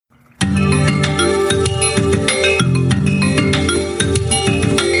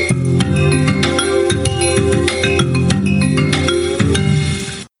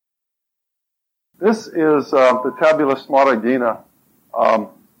this is the Tabula Smaragdina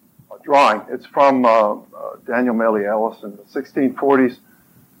drawing. It's from Daniel Malleolus in the 1640s.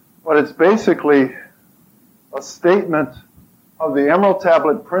 But it's basically a statement of the Emerald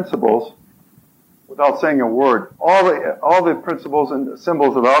Tablet principles without saying a word. All the principles and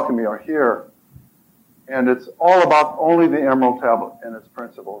symbols of alchemy are here. And it's all about only the Emerald Tablet and its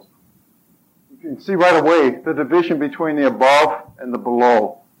principles. You can see right away the division between the above and the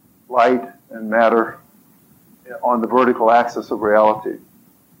below, light and matter, on the vertical axis of reality.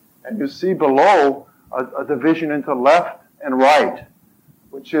 And you see below a division into left and right,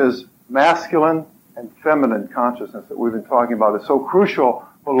 which is masculine and feminine consciousness that we've been talking about. It's so crucial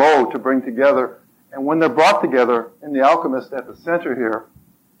below to bring together. And when they're brought together in the Alchemist at the center here,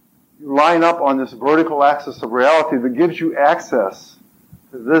 you line up on this vertical axis of reality that gives you access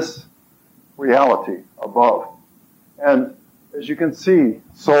to this reality above. And as you can see,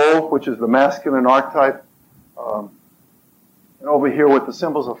 soul, which is the masculine archetype, and over here with the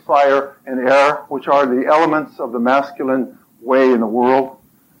symbols of fire and air, which are the elements of the masculine way in the world.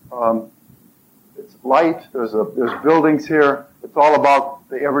 It's light. There's buildings here. It's all about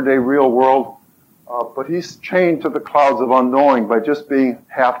the everyday real world. But he's chained to the clouds of unknowing by just being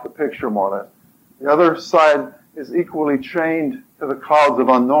half the picture, more or less. The other side is equally chained to the clouds of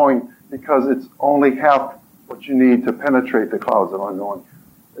unknowing because it's only half what you need to penetrate the clouds of unknowing.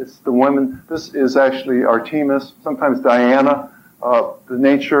 It's the women. This is actually Artemis, sometimes Diana, the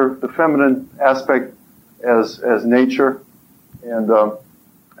nature, the feminine aspect as nature. And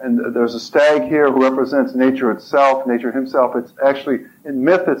there's a stag here who represents nature itself, nature himself. It's actually, in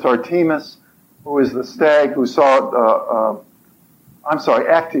myth, it's Artemis, who is the stag who saw,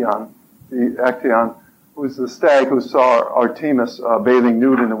 Actaeon, who is the stag who saw Artemis bathing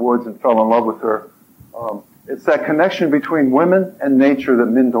nude in the woods and fell in love with her. It's that connection between women and nature that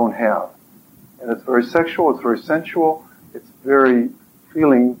men don't have. And it's very sexual, it's very sensual, it's very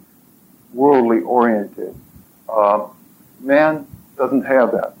feeling worldly oriented. Man doesn't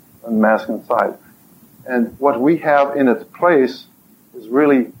have that on the masculine side. And what we have in its place is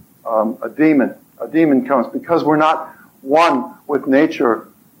really a demon. A demon comes because we're not one with nature.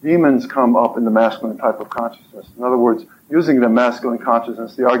 Demons come up in the masculine type of consciousness. In other words, using the masculine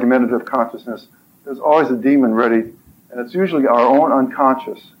consciousness, the argumentative consciousnness, there's always a demon ready, and it's usually our own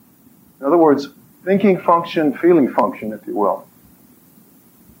unconscious. In other words, thinking function, feeling function, if you will.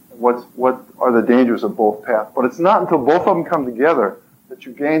 What are the dangers of both paths? But it's not until both of them come together that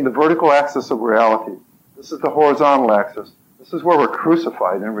you gain the vertical axis of reality. This is the horizontal axis. This is where we're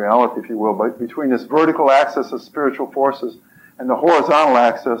crucified in reality, if you will, between this vertical axis of spiritual forces and the horizontal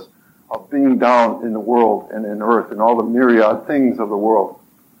axis of being down in the world and in earth and all the myriad things of the world.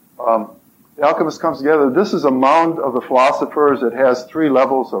 The Alchemist comes together. This is a mound of the philosophers. It has 3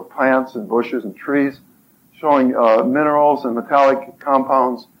 levels of plants and bushes and trees, showing minerals and metallic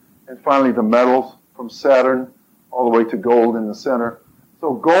compounds, and finally the metals from Saturn all the way to gold in the center.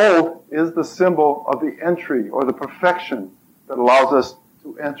 So gold is the symbol of the entry or the perfection that allows us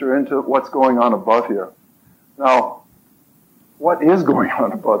to enter into what's going on above here. Now, what is going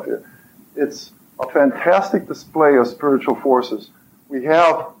on above here? It's a fantastic display of spiritual forces. We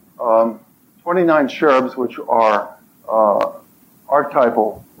have 29 cherubs, which are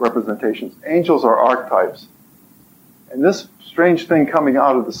archetypal representations. Angels are archetypes. And this strange thing coming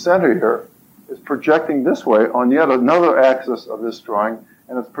out of the center here is projecting this way on yet another axis of this drawing,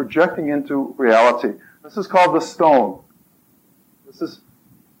 and it's projecting into reality. This is called the stone. This is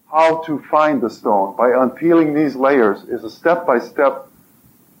how to find the stone. By unpeeling these layers is a step-by-step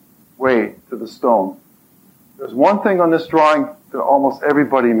way to the stone. There's one thing on this drawing that almost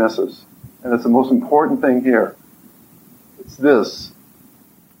everybody misses, and it's the most important thing here. It's this.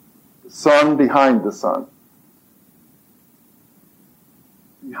 The sun behind the sun.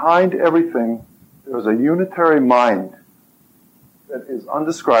 Behind everything, there's a unitary mind that is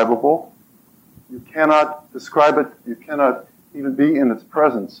undescribable. You cannot describe it. You cannot even be in its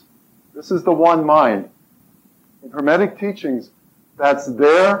presence. This is the one mind. In Hermetic teachings, that's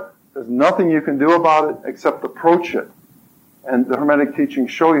there. There's nothing you can do about it except approach it. And the Hermetic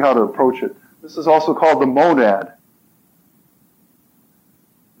teachings show you how to approach it. This is also called the monad.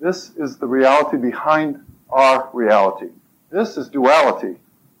 This is the reality behind our reality. This is duality.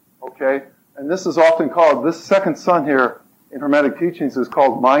 Okay? And this is often called, this second sun here in Hermetic teachings is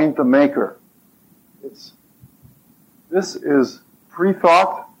called mind the maker. This is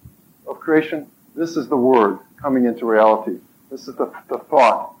pre-thought of creation. This is the word coming into reality. This is the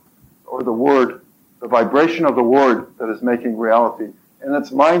thought or the word, the vibration of the word that is making reality. And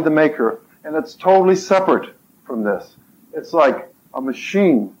it's mind the maker. And it's totally separate from this. It's like a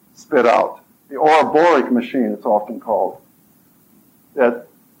machine spit out. the Ouroboros machine, it's often called, that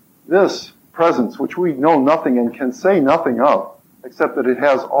this presence, which we know nothing and can say nothing of, except that it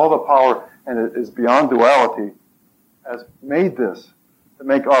has all the power and it is beyond duality, has made this to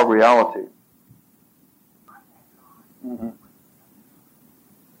make our reality. Mm-hmm.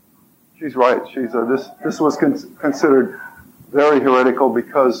 She's right. This was considered very heretical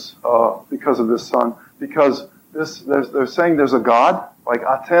because of this sun. Because they're saying there's a God, like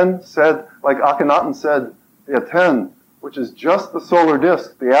Akhenaten said, the Aten, which is just the solar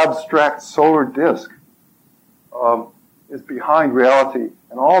disk, the abstract solar disk, is behind reality,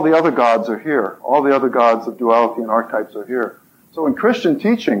 and all the other gods are here. All the other gods of duality and archetypes are here. So in Christian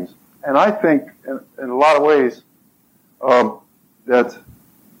teachings, and I think in a lot of ways that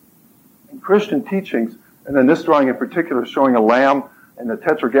in Christian teachings, and then this drawing in particular showing a lamb and the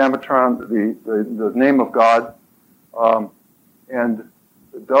tetragrammaton, the name of God, and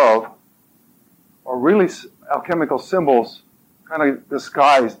the dove, are really alchemical symbols kind of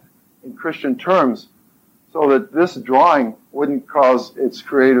disguised in Christian terms, so that this drawing wouldn't cause its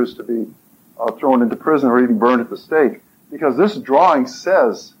creators to be thrown into prison or even burned at the stake. Because this drawing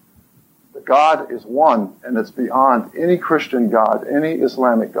says that God is one, and it's beyond any Christian God, any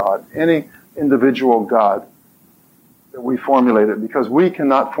Islamic God, any individual God that we formulated, because we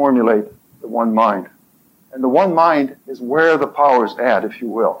cannot formulate the one mind. And the one mind is where the power is at, if you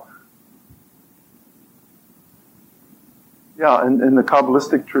will. Yeah, in the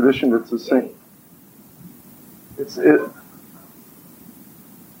Kabbalistic tradition, it's the same. The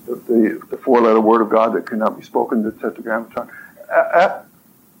four-letter word of God that cannot be spoken, the tetragrammaton.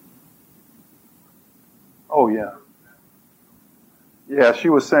 Oh, yeah. Yeah, she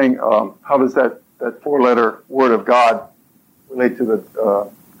was saying, how does that four-letter word of God relate to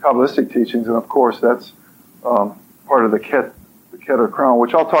the Kabbalistic teachings? And of course, that's part of the Keter crown,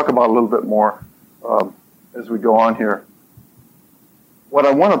 which I'll talk about a little bit more as we go on here.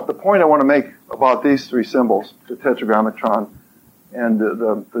 The point I want to make about these three symbols, the tetragrammaton and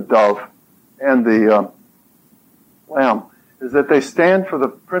the dove and the lamb, is that they stand for the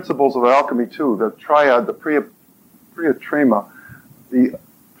principles of alchemy too, the triad, the priatrima, the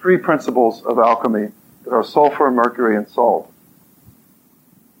three principles of alchemy that are sulfur, mercury, and salt.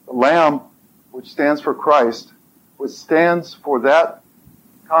 The lamb, which stands for Christ, which stands for that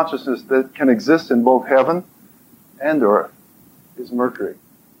consciousness that can exist in both heaven and earth, is mercury.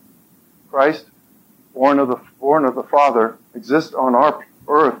 Christ, born of the Father, exists on our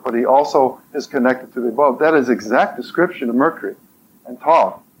earth, but he also is connected to the above. That is exact description of Mercury and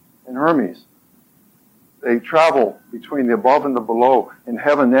Thoth and Hermes. They travel between the above and the below in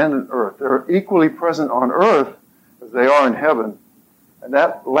heaven and in earth. They're equally present on earth as they are in heaven. And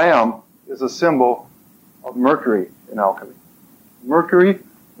that lamb is a symbol of Mercury in alchemy. Mercury,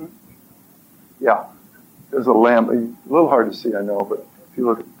 yeah, there's a lamb. A little hard to see, I know, but if you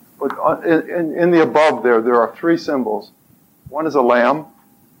look, but in the above there are three symbols. One is a lamb,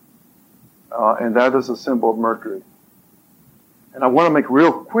 and that is a symbol of Mercury. And I want to make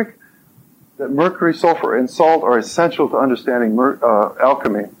real quick that mercury, sulfur, and salt are essential to understanding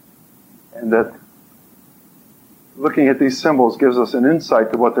alchemy, and that looking at these symbols gives us an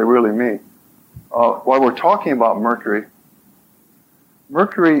insight to what they really mean. While we're talking about mercury,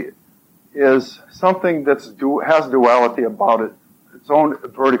 mercury is something that has duality about it, its own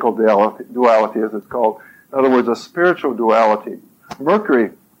vertical duality, as it's called. In other words, a spiritual duality.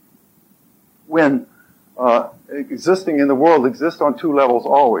 Mercury, when existing in the world, exists on two levels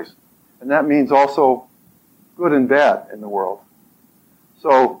always. And that means also good and bad in the world.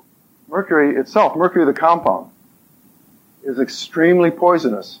 So mercury itself, mercury the compound, is extremely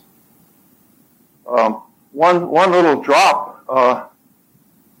poisonous. One little drop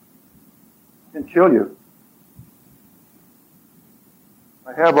can kill you.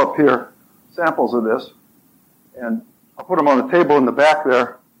 I have up here samples of this, and I'll put them on the table in the back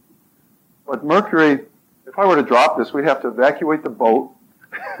there. But mercury, if I were to drop this, we'd have to evacuate the boat,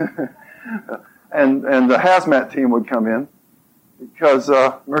 and the hazmat team would come in, because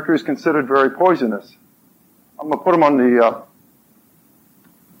mercury is considered very poisonous. I'm going to put them on the, I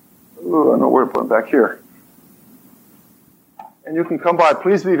don't know where to put them, back here. And you can come by.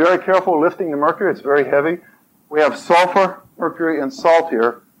 Please be very careful lifting the mercury. It's very heavy. We have sulfur, mercury, and salt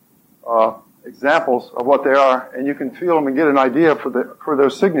here, examples of what they are, and you can feel them and get an idea for their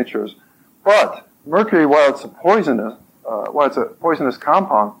signatures. But mercury, while it's a poisonous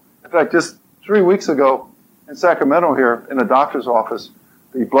compound, in fact, just 3 weeks ago in Sacramento here, in a doctor's office,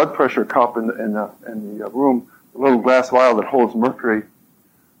 the blood pressure cup in the room, the little glass vial that holds mercury,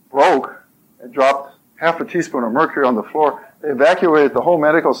 broke and dropped half a teaspoon of mercury on the floor. They evacuated the whole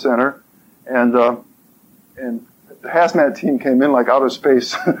medical center, And the hazmat team came in like outer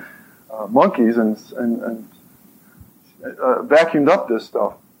space monkeys and vacuumed up this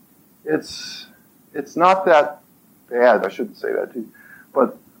stuff. It's not that bad. I shouldn't say that to you.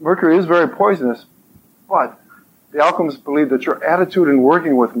 But mercury is very poisonous. But the alchemists believed that your attitude in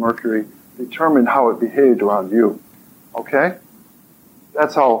working with mercury determined how it behaved around you. Okay?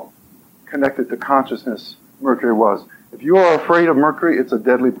 That's how connected to consciousness mercury was. If you are afraid of mercury, it's a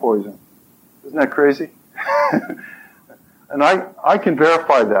deadly poison. Isn't that crazy? And I can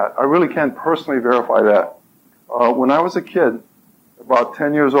verify that. I really can personally verify that. When I was a kid, about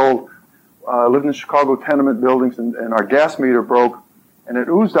 10 years old, I lived in Chicago tenement buildings, and our gas meter broke, and it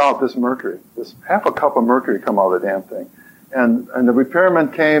oozed out this mercury. This half a cup of mercury come out of the damn thing. And the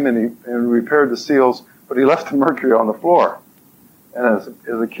repairman came and he repaired the seals, but he left the mercury on the floor. And as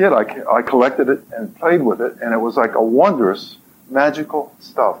a kid, I collected it and played with it, and it was like a wondrous, magical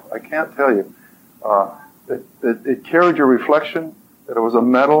stuff. I can't tell you. That it carried your reflection, that it was a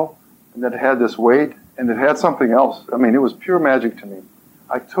metal, and that it had this weight, and it had something else. I mean, it was pure magic to me.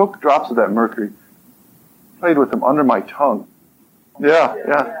 I took drops of that mercury, played with them under my tongue.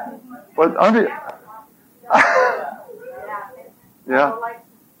 Yeah. But under...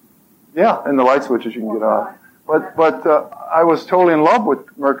 Yeah, and the light switches you can get on. But I was totally in love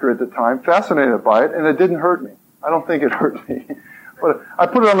with mercury at the time, fascinated by it, and it didn't hurt me. I don't think it hurt me. But I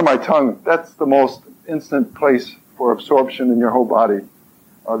put it under my tongue. That's the most instant place for absorption in your whole body,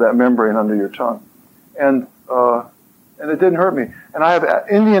 that membrane under your tongue. And it didn't hurt me. And I have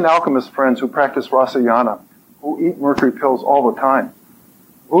Indian alchemist friends who practice rasayana, who eat mercury pills all the time.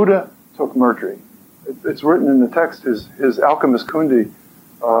 Buddha took mercury. It's written in the text, his alchemist Kundi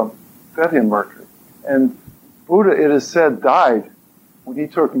fed him mercury. And Buddha, it is said, died when he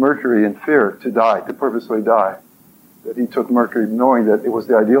took mercury in fear to die, to purposely die. That he took mercury knowing that it was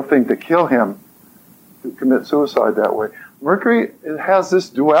the ideal thing to kill him, to commit suicide that way. Mercury, it has this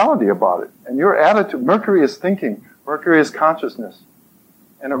duality about it. And your attitude, mercury is thinking, mercury is consciousness.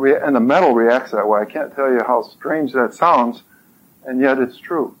 And the metal reacts that way. I can't tell you how strange that sounds, and yet it's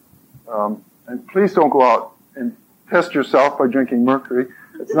true. And please don't go out and test yourself by drinking mercury.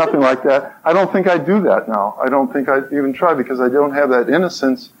 It's nothing like that. I don't think I'd do that now. I don't think I'd even try because I don't have that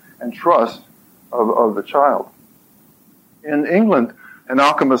innocence and trust of the child. In England, an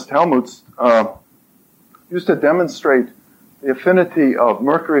alchemist, Helmholtz, used to demonstrate the affinity of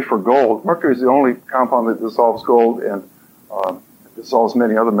mercury for gold. Mercury is the only compound that dissolves gold, and it dissolves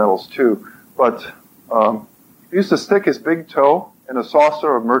many other metals too. But he used to stick his big toe in a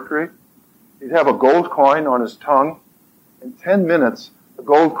saucer of mercury. He'd have a gold coin on his tongue. In 10 minutes, the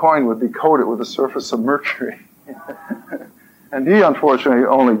gold coin would be coated with a surface of mercury. And he, unfortunately,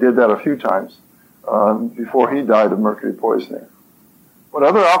 only did that a few times before he died of mercury poisoning. But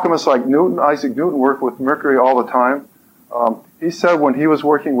other alchemists like Newton, Isaac Newton, worked with mercury all the time. He said when he was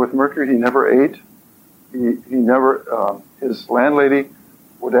working with mercury, he never ate. He never, his landlady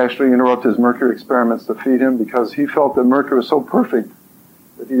would actually interrupt his mercury experiments to feed him because he felt that mercury was so perfect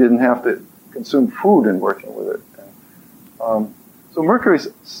that he didn't have to consume food in working with it. So mercury is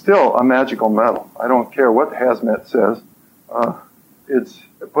still a magical metal. I don't care what hazmat says.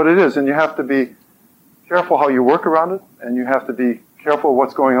 But it is, and you have to be careful how you work around it, and you have to be careful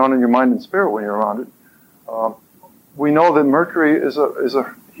what's going on in your mind and spirit when you're around it. We know that mercury is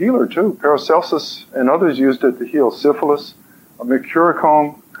a healer too. Paracelsus and others used it to heal syphilis.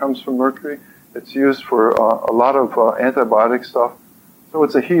 Mercurochrome comes from mercury. It's used for a lot of antibiotic stuff. So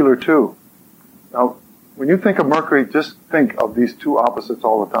it's a healer too. Now, when you think of mercury, just think of these two opposites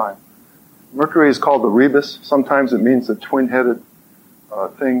all the time. Mercury is called the rebus. Sometimes it means the twin-headed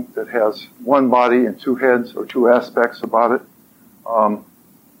thing that has one body and two heads or two aspects about it.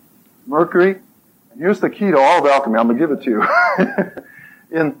 Mercury, and here's the key to all of alchemy. I'm going to give it to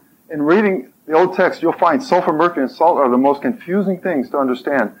you. In reading the old text, you'll find sulfur, mercury, and salt are the most confusing things to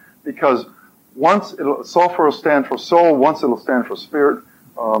understand because sulfur will stand for soul, once it'll stand for spirit.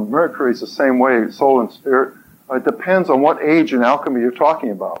 Mercury is the same way, soul and spirit. It depends on what age in alchemy you're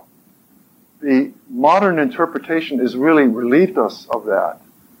talking about. The modern interpretation has really relieved us of that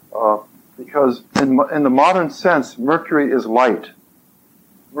because in the modern sense, mercury is light.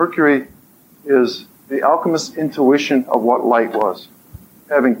 Mercury is the alchemist's intuition of what light was,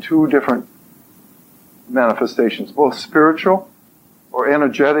 having two different manifestations, both spiritual or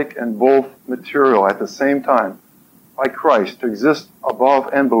energetic and both material at the same time, by Christ, to exist above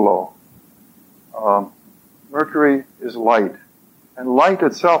and below. Mercury is light. And light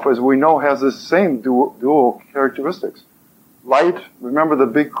itself, as we know, has the same dual characteristics. Light, remember the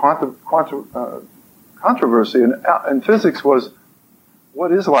big controversy in physics was,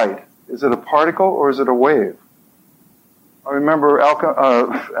 what is light? Is it a particle or is it a wave? I remember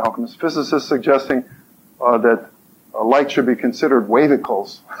alchemists, physicists suggesting that light should be considered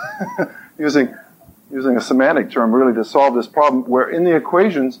wavicles, using a semantic term really to solve this problem, where in the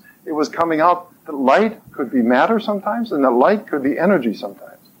equations it was coming out that light could be matter sometimes and that light could be energy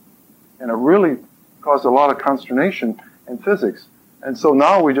sometimes. And it really caused a lot of consternation in physics. And so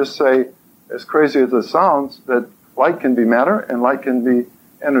now we just say, as crazy as it sounds, that light can be matter and light can be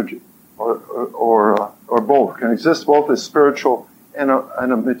energy, or both, can exist both as spiritual and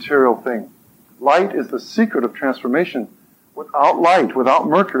a material thing. Light is the secret of transformation. Without light, without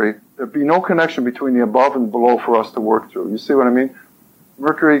Mercury, there'd be no connection between the above and below for us to work through. You see what I mean?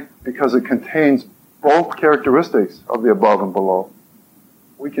 Mercury, because it contains both characteristics of the above and below,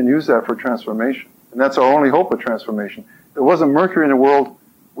 we can use that for transformation. And that's our only hope of transformation. If there wasn't Mercury in the world,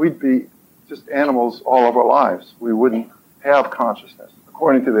 we'd be just animals all of our lives. We wouldn't have consciousness,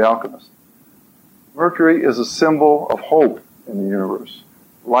 according to the alchemist. Mercury is a symbol of hope in the universe.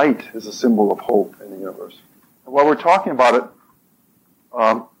 Light is a symbol of hope in the universe. And while we're talking about it,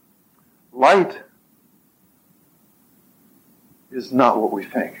 light is not what we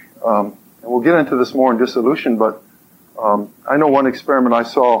think. And we'll get into this more in dissolution, but I know one experiment I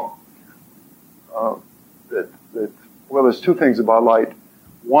saw that there's two things about light.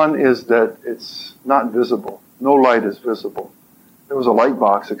 One is that it's not visible. No light is visible. There was a light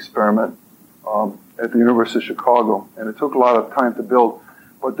box experiment at the University of Chicago, and it took a lot of time to build,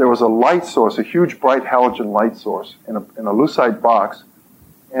 but there was a light source, a huge bright halogen light source in a lucite box,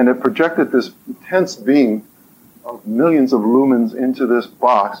 and it projected this intense beam of millions of lumens into this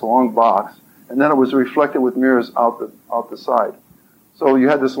box, a long box, and then it was reflected with mirrors out the side. So you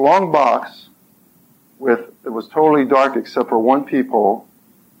had this long box it was totally dark except for one peephole,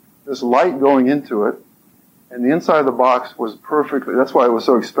 this light going into it, and the inside of the box was perfectly, that's why it was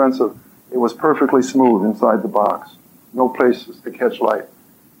so expensive, it was perfectly smooth inside the box. No places to catch light.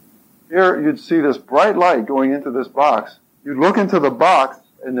 Here you'd see this bright light going into this box. You'd look into the box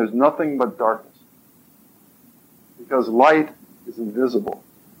and there's nothing but darkness. Because light is invisible.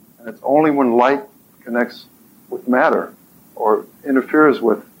 And it's only when light connects with matter or interferes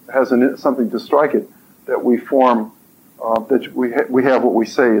with, has something to strike it, that we form, that we have what we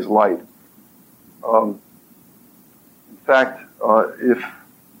say is light. In fact, if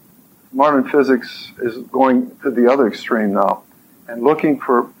modern physics is going to the other extreme now and looking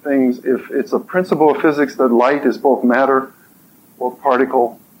for things, if it's a principle of physics that light is both matter, both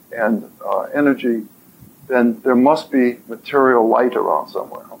particle and energy, then there must be material light around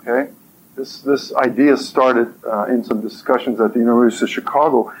somewhere, okay? This idea started in some discussions at the University of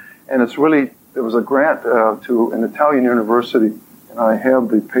Chicago, and it's really, there was a grant to an Italian university, and I have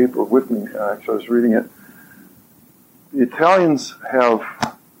the paper with me, actually I was reading it. The Italians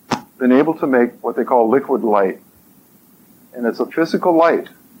have been able to make what they call liquid light, and it's a physical light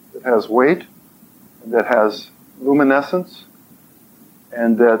that has weight, and that has luminescence,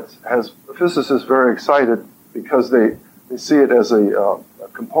 and that has physicists very excited because they see it as a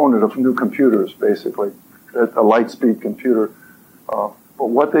component of new computers, basically, a light-speed computer. But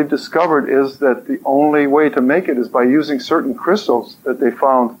what they've discovered is that the only way to make it is by using certain crystals that they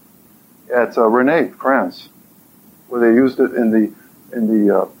found at Rennes, France, where they used it in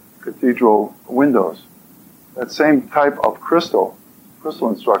the cathedral windows. That same type of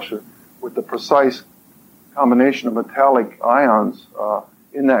crystalline structure, with the precise combination of metallic ions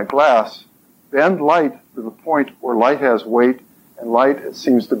in that glass, bend light to the point where light has weight, and light, it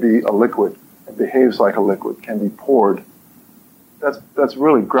seems to be a liquid. It behaves like a liquid, can be poured. That's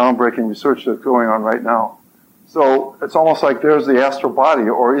really groundbreaking research that's going on right now. So it's almost like there's the astral body,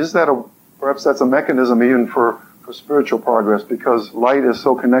 or is that perhaps that's a mechanism even for spiritual progress, because light is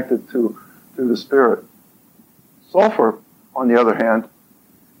so connected to the spirit. Sulfur, on the other hand,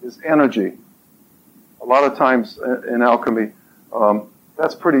 is energy. A lot of times in alchemy,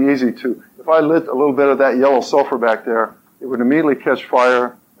 that's pretty easy to, if I lit a little bit of that yellow sulfur back there, it would immediately catch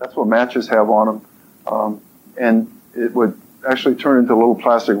fire. That's what matches have on them. And it would actually turn into a little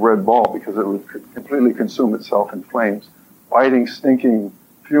plastic red ball because it would completely consume itself in flames. Biting, stinking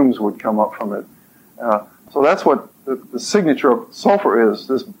fumes would come up from it. So that's what the signature of sulfur is,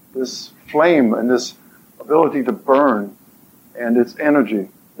 this flame and this ability to burn, and its energy.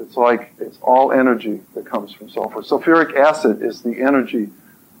 It's all energy that comes from sulfur. Sulfuric acid is the energy,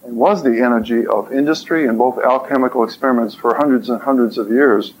 and was the energy of industry and both alchemical experiments for hundreds and hundreds of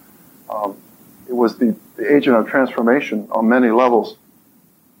years. It was the agent of transformation on many levels.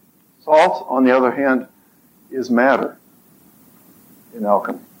 Salt, on the other hand, is matter in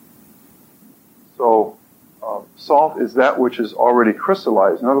alchemy. So Salt is that which is already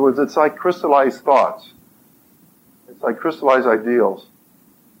crystallized. In other words, it's like crystallized thoughts. It's like crystallized ideals.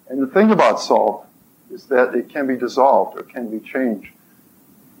 And the thing about salt is that it can be dissolved or can be changed.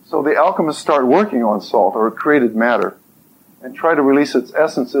 So the alchemists start working on salt or created matter and try to release its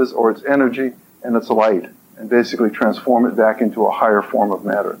essences or its energy and its light and basically transform it back into a higher form of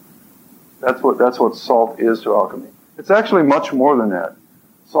matter. That's what salt is to alchemy. It's actually much more than that.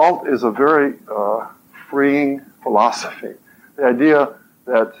 Salt is a very freeing philosophy. The idea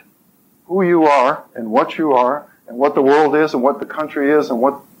that who you are and what the world is and what the country is and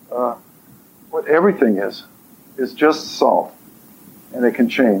what everything is just salt. And it can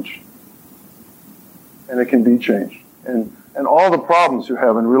change. And it can be changed. And all the problems you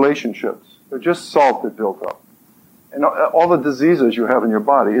have in relationships, they're just salt that built up. And all the diseases you have in your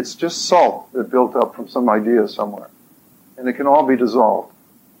body, it's just salt that built up from some idea somewhere. And it can all be dissolved.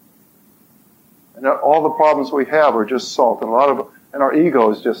 And all the problems we have are just salt. And our ego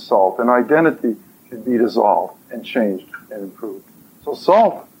is just salt. And identity can be dissolved and changed and improved. So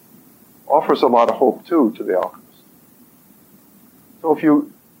salt offers a lot of hope, too, to the alchemists. So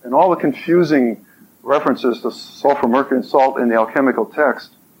in all the confusing references to sulfur, mercury, and salt in the alchemical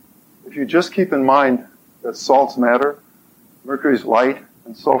text, if you just keep in mind that salt's matter, mercury's light,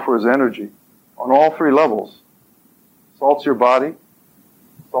 and sulfur is energy, on all three levels, salt's your body,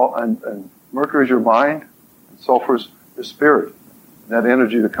 and mercury's your mind, and sulfur's your spirit, and that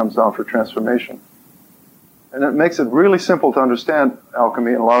energy that comes down for transformation. And it makes it really simple to understand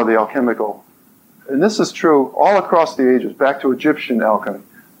alchemy and a lot of the alchemical. And this is true all across the ages, back to Egyptian alchemy,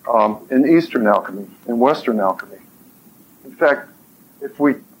 in Eastern alchemy, in Western alchemy. In fact, if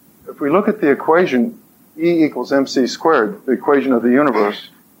we look at the equation E equals mc squared, the equation of the universe,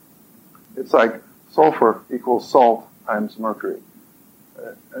 it's like sulfur equals salt times mercury.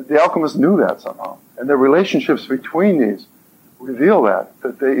 The alchemists knew that somehow. And the relationships between these reveal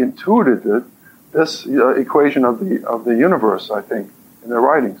that they intuited this equation of the universe, I think, in their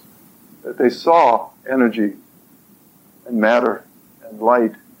writings. That they saw energy and matter and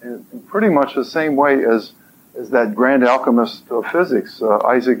light in pretty much the same way as that grand alchemist of physics,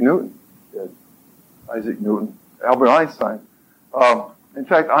 Isaac Newton did. Albert Einstein. In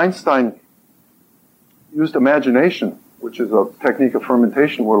fact, Einstein used imagination, which is a technique of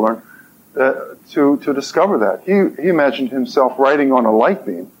fermentation we'll learn, to discover that. He imagined himself riding on a light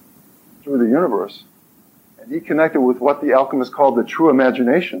beam through the universe. And he connected with what the alchemists called the true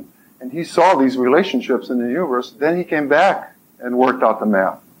imagination. And he saw these relationships in the universe. Then he came back and worked out the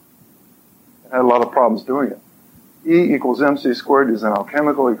math. And had a lot of problems doing it. E equals mc squared is an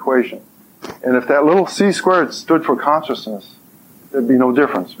alchemical equation. And if that little c squared stood for consciousness, there'd be no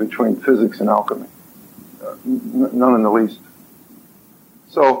difference between physics and alchemy. None in the least.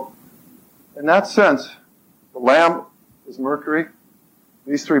 So, in that sense, the lamp is mercury.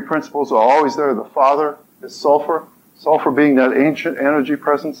 These three principles are always there. The Father is sulfur. Sulfur being that ancient energy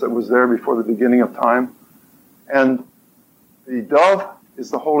presence that was there before the beginning of time. And the dove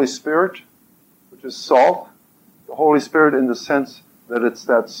is the Holy Spirit, which is salt. The Holy Spirit in the sense that it's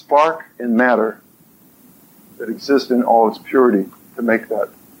that spark in matter that exists in all its purity to make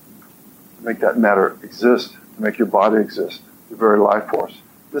that matter exist, to make your body exist, the very life force.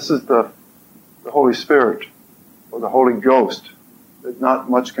 This is the Holy Spirit, or the Holy Ghost, that not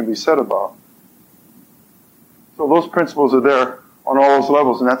much can be said about. So those principles are there on all those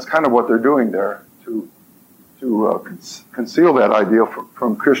levels, and that's kind of what they're doing there to conceal that ideal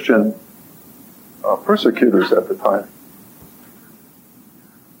from Christian persecutors at the time.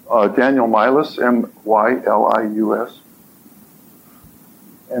 Daniel Mylius, Mylius,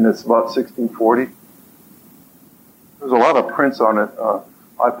 and it's about 1640. There's a lot of prints on it.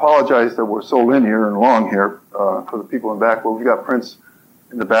 I apologize that we're so linear and long here for the people in the back, but we've got prints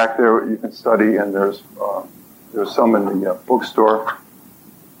in the back there you can study, and there's some in the bookstore.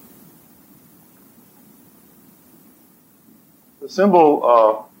 The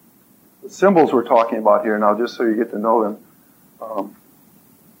symbols we're talking about here now, just so you get to know them.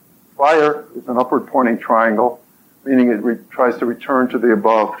 Fire is an upward pointing triangle, meaning it tries to return to the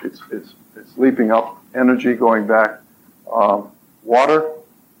above. It's leaping up, energy going back. Water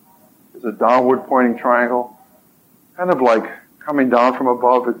is a downward pointing triangle, kind of like coming down from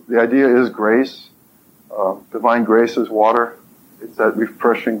above. The idea is grace. Divine grace is water. It's that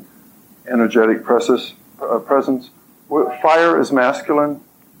refreshing, energetic presence. Fire is masculine,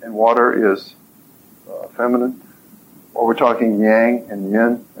 and water is feminine. Or we're talking yang and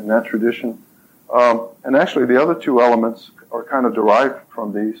yin in that tradition. And actually, the other two elements are kind of derived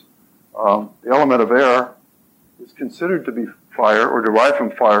from these. The element of air is considered to be fire, or derived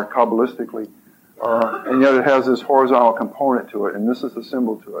from fire, Kabbalistically. and yet it has this horizontal component to it, and this is the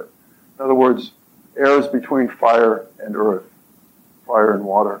symbol to it. In other words, air is between fire and earth, fire and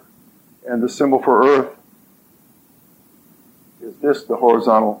water. And the symbol for earth is this, the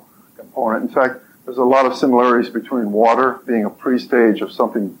horizontal component. In fact, there's a lot of similarities between water being a pre-stage of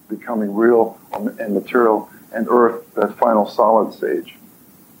something becoming real and material, and earth, that final solid stage.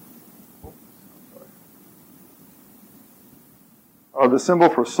 The symbol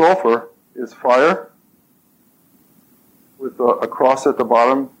for sulfur is fire, with a cross at the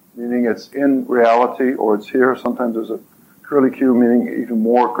bottom, meaning it's in reality, or it's here. Sometimes there's a curly Q, meaning even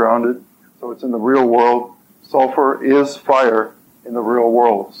more grounded. So it's in the real world. Sulfur is fire in the real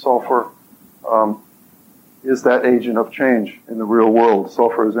world. Sulfur is that agent of change in the real world.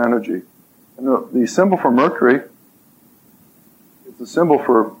 Sulfur is energy. And the symbol for Mercury is the symbol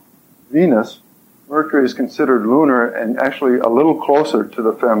for Venus. Mercury is considered lunar and actually a little closer to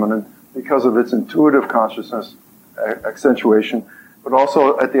the feminine because of its intuitive consciousness accentuation. But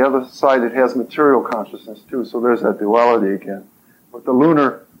also at the other side it has material consciousness too, so there's that duality again. But the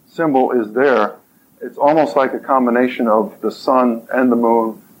lunar symbol is there. It's almost like a combination of the sun and the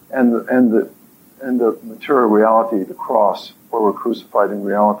moon and the material reality, the cross, where we're crucified in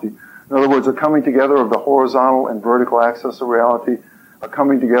reality. In other words, a coming together of the horizontal and vertical axis of reality, a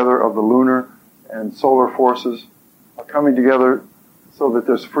coming together of the lunar and solar forces, a coming together so that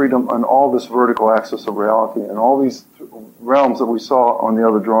there's freedom on all this vertical axis of reality and all these realms that we saw on the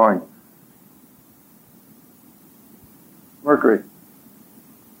other drawing. Mercury.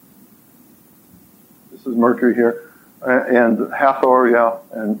 This is Mercury here. And Hathor,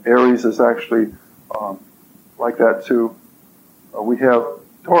 and Aries is actually like that too. We have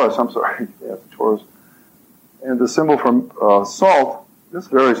Taurus, yes, Taurus. And the symbol for salt, this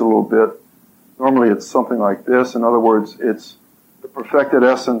varies a little bit. Normally it's something like this. In other words, it's the perfected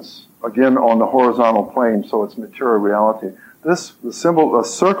essence, again, on the horizontal plane, so it's material reality. The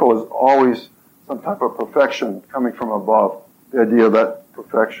circle is always some type of perfection coming from above, the idea of that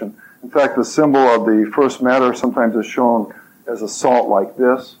perfection. In fact, the symbol of the first matter sometimes is shown as a salt like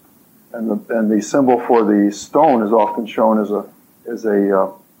this, and the symbol for the stone is often shown as a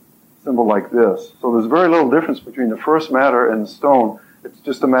symbol like this. So there's very little difference between the first matter and the stone. It's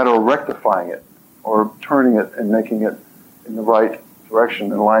just a matter of rectifying it, or turning it and making it in the right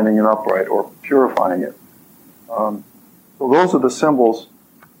direction and lining it up right, or purifying it. So those are the symbols.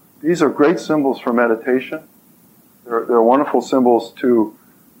 These are great symbols for meditation. They're wonderful symbols to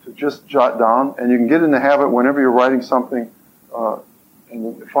just jot down, and you can get in the habit whenever you're writing something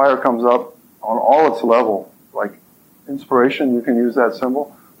and the fire comes up on all its level, like inspiration, you can use that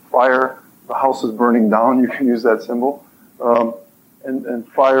symbol. Fire, the house is burning down, you can use that symbol. And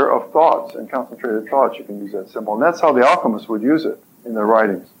fire of thoughts and concentrated thoughts, you can use that symbol. And that's how the alchemists would use it in their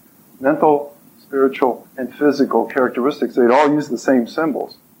writings. Mental, spiritual, and physical characteristics, they'd all use the same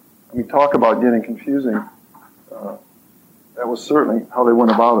symbols. I mean, talk about getting confusing. That was certainly how they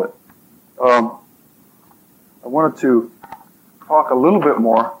went about it. I wanted to talk a little bit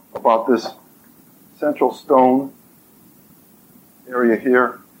more about this central stone area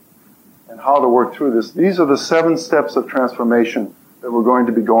here and how to work through this. These are the 7 steps of transformation that we're going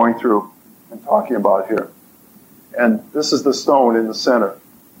to be going through and talking about here. And this is the stone in the center.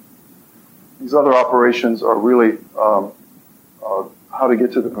 These other operations are really how to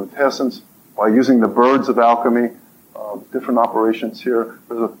get to the quintessence by using the birds of alchemy, different operations here.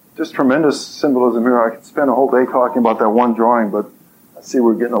 There's just tremendous symbolism here. I could spend a whole day talking about that one drawing, but I see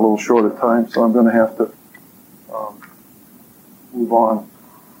we're getting a little short of time, so I'm going to have to move on.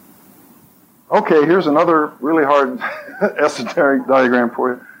 Okay, here's another really hard esoteric diagram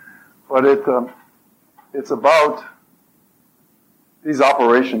for you, but it's about these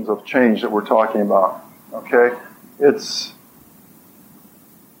operations of change that we're talking about. Okay,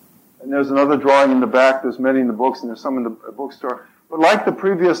 and there's another drawing in the back. There's many in the books, and there's some in the bookstore. But like the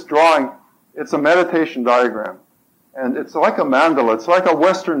previous drawing, it's a meditation diagram, and it's like a mandala. It's like a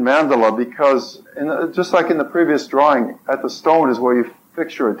Western mandala because, just like in the previous drawing, at the stone is where you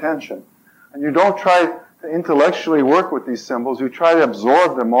fix your attention. And you don't try to intellectually work with these symbols. You try to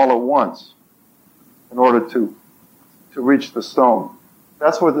absorb them all at once in order to reach the stone.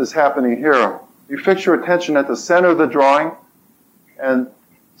 That's what is happening here. You fix your attention at the center of the drawing, and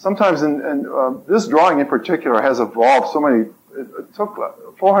sometimes this drawing in particular has evolved so many. It took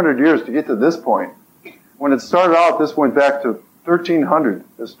 400 years to get to this point. When it started out, this went back to 1300,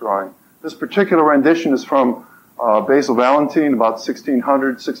 this drawing. This particular rendition is from Basil Valentine, about 1600,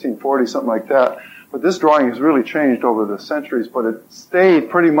 1640, something like that. But this drawing has really changed over the centuries, but it stayed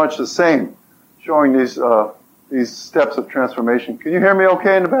pretty much the same, showing these steps of transformation. Can you hear me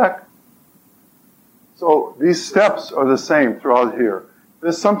okay in the back? So these steps are the same throughout here.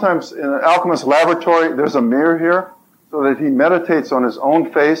 There's sometimes in an alchemist's laboratory, there's a mirror here so that he meditates on his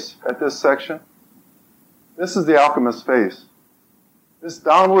own face at this section. This is the alchemist's face. This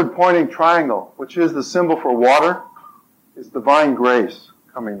downward pointing triangle, which is the symbol for water, is divine grace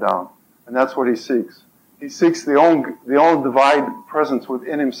coming down. And that's what he seeks. He seeks the own divine presence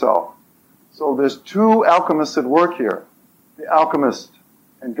within himself. So there's two alchemists at work here. The alchemist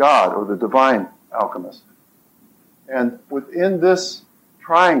and God, or the divine alchemist. And within this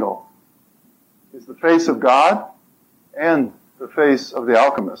triangle is the face of God and the face of the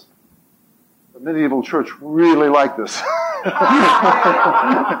alchemist. The medieval church really liked this.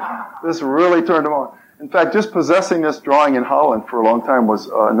 This really turned them on. In fact, just possessing this drawing in Holland for a long time was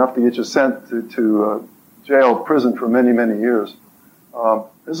enough to get you sent to jail, prison for many, many years.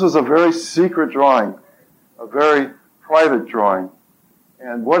 This was a very secret drawing, a very private drawing.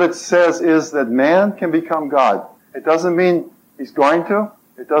 And what it says is that man can become God. It doesn't mean he's going to.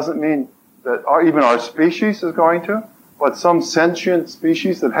 It doesn't mean that even our species is going to. But some sentient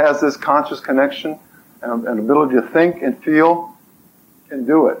species that has this conscious connection and ability to think and feel can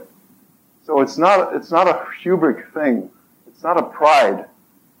do it. So it's not a hubris thing. It's not a pride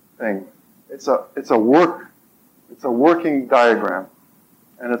thing. It's a working diagram.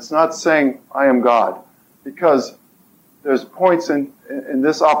 And it's not saying, I am God. Because there's points in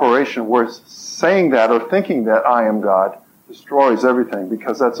this operation where saying that or thinking that I am God destroys everything,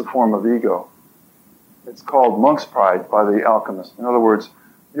 because that's a form of ego. It's called monk's pride by the alchemist. In other words,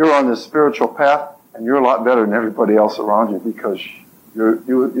 you're on this spiritual path and you're a lot better than everybody else around you because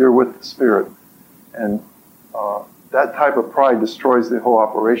you're with the Spirit. And that type of pride destroys the whole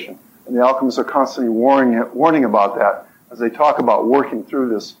operation. And the alchemists are constantly warning about that as they talk about working through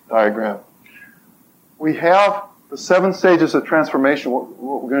this diagram. We have the 7 stages of transformation, what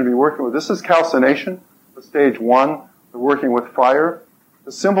we're going to be working with. This is calcination, the stage 1. We're working with fire.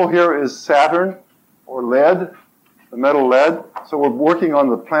 The symbol here is Saturn, or lead, the metal lead. So we're working on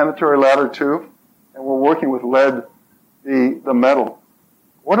the planetary ladder too, and we're working with lead, the metal.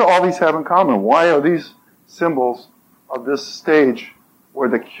 What do all these have in common? Why are these symbols of this stage where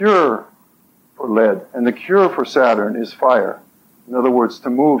the cure for lead and the cure for Saturn is fire? In other words, to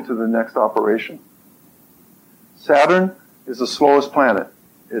move to the next operation. Saturn is the slowest planet.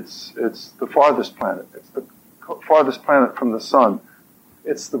 It's the farthest planet. It's the farthest planet from the sun.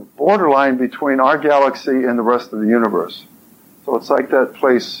 It's the borderline between our galaxy and the rest of the universe. So it's like that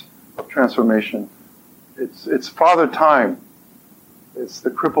place of transformation. It's Father Time. It's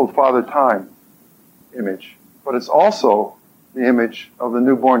the crippled Father Time image. But it's also the image of the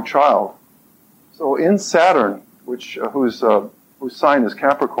newborn child. So in Saturn, whose sign is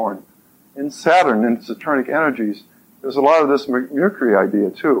Capricorn, in Saturn, in Saturnic energies, there's a lot of this Mercury idea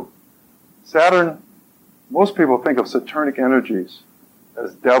too. Saturn, most people think of Saturnic energies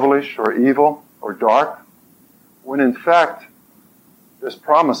as devilish or evil or dark, when in fact there's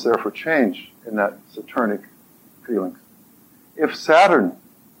promise there for change in that Saturnic feeling. If Saturn,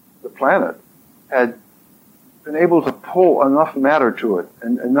 the planet, had been able to pull enough matter to it,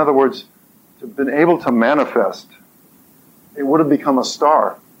 and in other words, to been able to manifest, it would have become a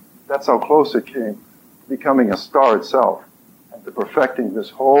star. That's how close it came to becoming a star itself and to perfecting this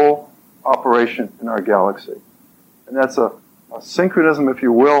whole operation in our galaxy. And that's a synchronism, if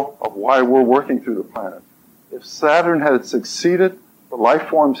you will, of why we're working through the planet. If Saturn had succeeded, the life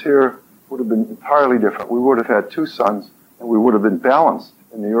forms here would have been entirely different. We would have had 2 suns, and we would have been balanced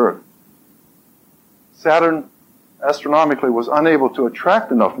in the Earth. Saturn, astronomically, was unable to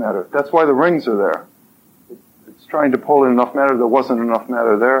attract enough matter. That's why the rings are there. It's trying to pull in enough matter. There wasn't enough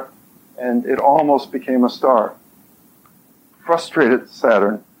matter there, and it almost became a star. Frustrated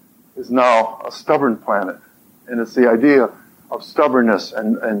Saturn is now a stubborn planet, and it's the idea of stubbornness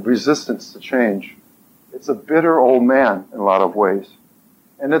and resistance to change. It's a bitter old man in a lot of ways.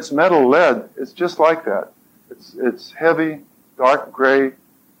 And its metal lead is just like that. It's heavy, dark gray.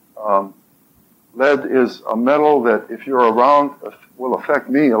 Lead is a metal that, if you're around, will affect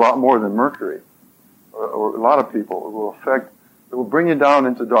me a lot more than mercury, or a lot of people. It will bring you down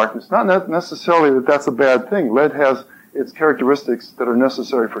into darkness. Not necessarily that that's a bad thing. Lead has its characteristics that are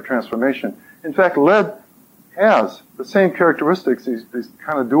necessary for transformation. In fact, lead has the same characteristics, these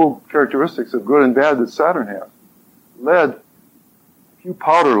kind of dual characteristics of good and bad that Saturn has. Lead, if you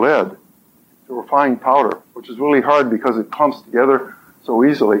powder lead to refine powder, which is really hard because it clumps together so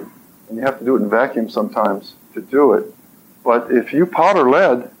easily, and you have to do it in vacuum sometimes to do it. But if you powder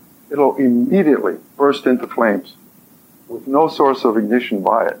lead, it'll immediately burst into flames with no source of ignition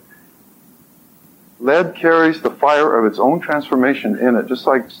by it. Lead carries the fire of its own transformation in it, just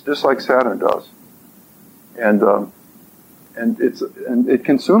like Saturn does. and it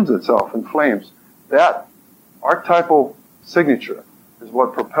consumes itself in flames. That archetypal signature is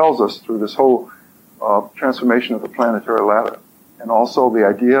what propels us through this whole transformation of the planetary ladder. And also the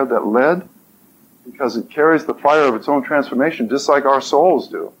idea that lead, because it carries the fire of its own transformation, just like our souls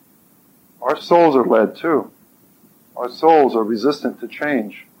do. Our souls are lead too. Our souls are resistant to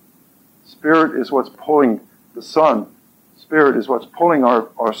change. Spirit is what's pulling the sun. Spirit is what's pulling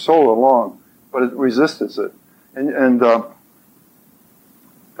our soul along, but it resists it. And in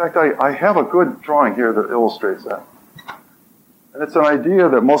fact, I have a good drawing here that illustrates that. And it's an idea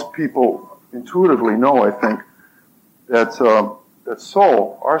that most people intuitively know, I think, that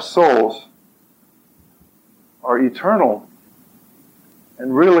our souls are eternal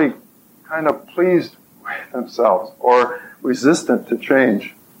and really kind of pleased with themselves or resistant to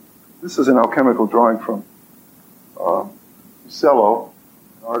change. This is an alchemical drawing from Uccello,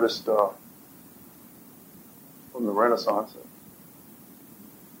 an artist from the Renaissance.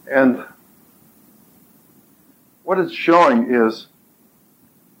 And what it's showing is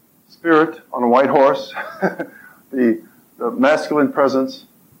spirit on a white horse, the masculine presence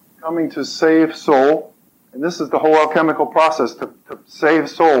coming to save soul. And this is the whole alchemical process, to save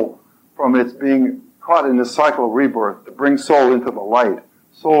soul from its being caught in this cycle of rebirth, to bring soul into the light.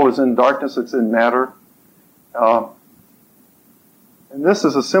 Soul is in darkness, it's in matter. And this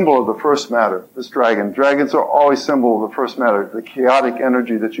is a symbol of the first matter, this dragon. Dragons are always symbol of the first matter, the chaotic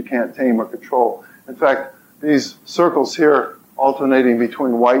energy that you can't tame or control. In fact, these circles here, alternating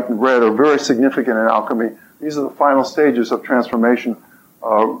between white and red, are very significant in alchemy. These are the final stages of transformation,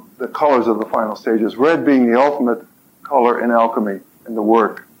 the colors of the final stages. Red being the ultimate color in alchemy, in the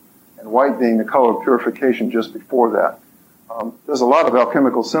work, and white being the color of purification just before that. There's a lot of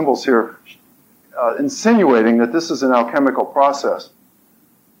alchemical symbols here insinuating that this is an alchemical process.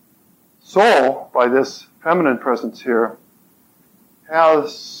 Soul, by this feminine presence here,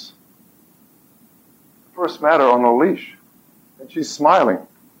 has first matter on a leash, and she's smiling.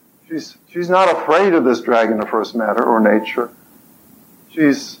 She's not afraid of this dragon of first matter or nature.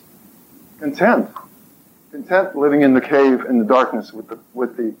 She's content living in the cave in the darkness with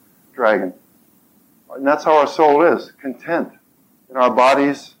the dragon. And that's how our soul is, content in our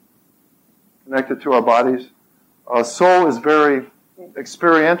bodies, connected to our bodies. Soul is very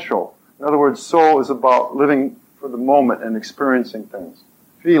experiential. In other words, soul is about living for the moment and experiencing things,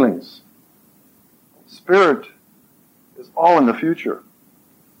 feelings. Spirit is all in the future,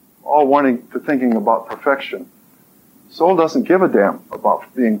 all wanting to thinking about perfection. Soul doesn't give a damn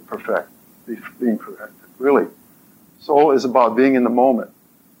about being perfect, really. Soul is about being in the moment.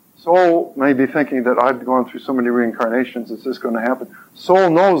 Soul may be thinking that I've gone through so many reincarnations, is this going to happen? Soul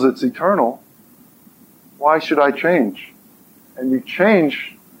knows it's eternal. Why should I change? And you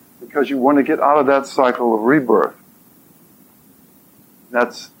change because you want to get out of that cycle of rebirth.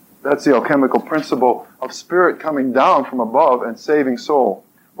 That's the alchemical principle of spirit coming down from above and saving soul.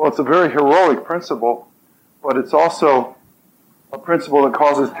 Well, it's a very heroic principle, but it's also a principle that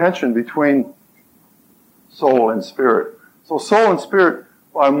causes tension between soul and spirit. So soul and spirit,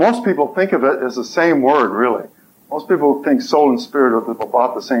 well, most people think of it as the same word, really. Most people think soul and spirit are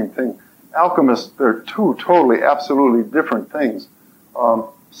about the same thing. Alchemists, they're two totally, absolutely different things.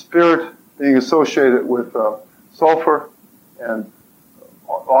 Spirit being associated with sulfur, and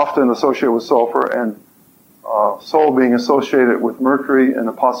often associated with sulfur, and soul being associated with mercury and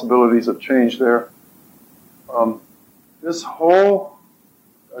the possibilities of change there. This whole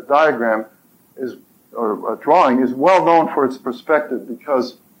diagram or drawing is well known for its perspective,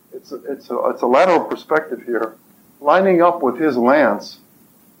 because it's a lateral perspective here. Lining up with his lance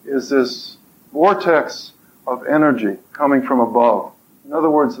is this vortex of energy coming from above. In other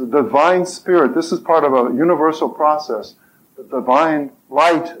words, the divine spirit, this is part of a universal process, the divine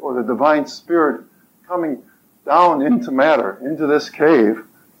light or the divine spirit coming down into matter, into this cave.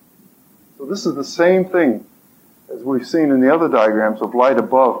 So this is the same thing as we've seen in the other diagrams of light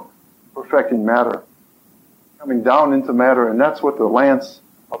above perfecting matter, coming down into matter, and that's what the lance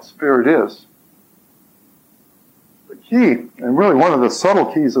of spirit is. The key, and really one of the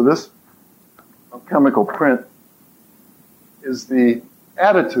subtle keys of this chemical print, is the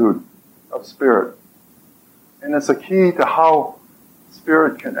attitude of spirit. And it's a key to how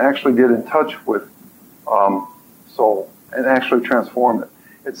spirit can actually get in touch with soul and actually transform it.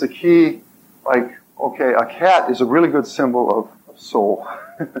 It's a key, like, okay, a cat is a really good symbol of soul.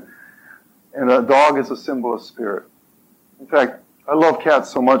 And a dog is a symbol of spirit. In fact, I love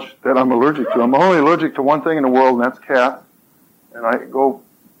cats so much that I'm allergic to them. I'm only allergic to one thing in the world, and that's cats. And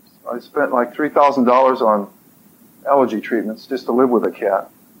I spent like $3,000 on allergy treatments just to live with a cat.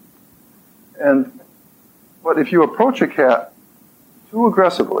 And But if you approach a cat too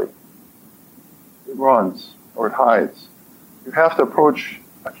aggressively, it runs or it hides. You have to approach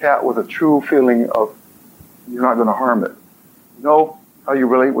a cat with a true feeling of you're not going to harm it. You know how you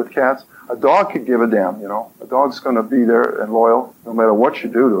relate with cats? A dog could give a damn, A dog's going to be there and loyal no matter what you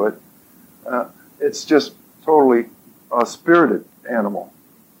do to it. It's just totally a spirited animal.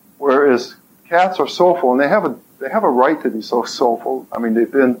 Whereas cats are soulful, and they have a right to be so soulful. I mean,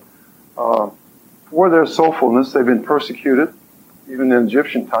 they've been, for their soulfulness, they've been persecuted. Even in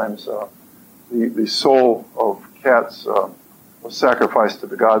Egyptian times, the soul of cats was sacrificed to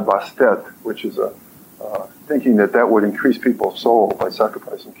the god Bastet, which is thinking that would increase people's soul by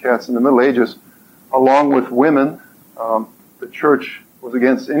sacrificing cats. In the Middle Ages, along with women, the church was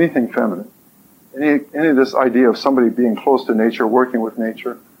against anything feminine, any of this idea of somebody being close to nature, working with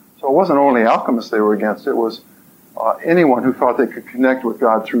nature. So it wasn't only alchemists they were against, it was anyone who thought they could connect with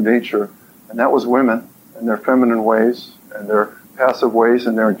God through nature, and that was women and their feminine ways and their passive ways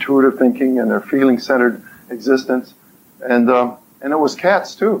and their intuitive thinking and their feeling-centered existence. And it was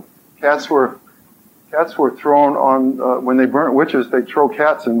cats too. Cats were thrown on when they burnt witches. They'd throw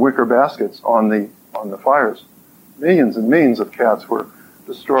cats in wicker baskets on the fires. Millions and millions of cats were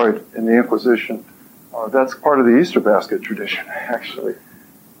destroyed in the Inquisition. That's part of the Easter basket tradition, actually.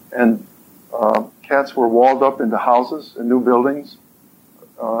 And cats were walled up into houses and new buildings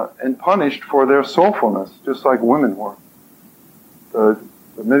and punished for their soulfulness, just like women were. The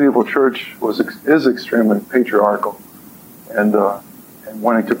medieval church is extremely patriarchal and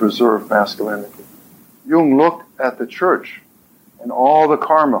wanting to preserve masculinity. Jung looked at the church and all the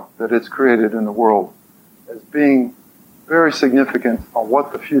karma that it's created in the world as being very significant on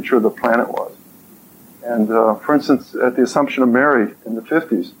what the future of the planet was. And for instance, at the Assumption of Mary in the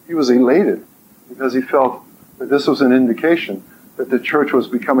 50s, he was elated because he felt that this was an indication that the church was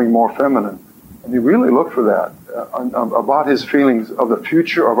becoming more feminine. And he really looked for that about his feelings of the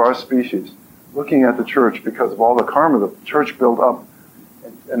future of our species, looking at the church because of all the karma the church built up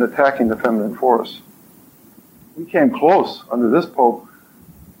and attacking the feminine force. We came close under this Pope,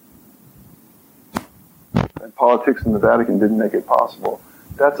 and politics in the Vatican didn't make it possible.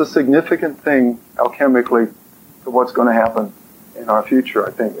 That's a significant thing alchemically to what's going to happen in our future,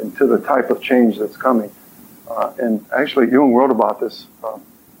 I think, and to the type of change that's coming. And actually, Jung wrote about this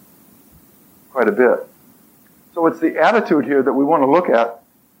quite a bit. So it's the attitude here that we want to look at.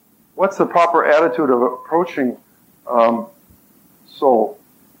 What's the proper attitude of approaching soul?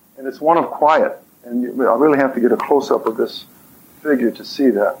 And it's one of quiet. And I really have to get a close-up of this figure to see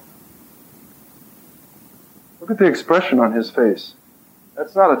that. Look at the expression on his face.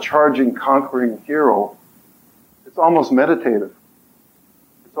 That's not a charging, conquering hero. It's almost meditative.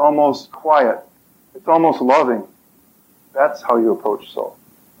 It's almost quiet. It's almost loving. That's how you approach soul.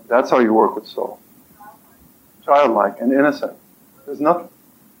 That's how you work with soul. Childlike and innocent. There's nothing.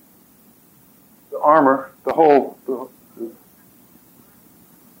 The armor,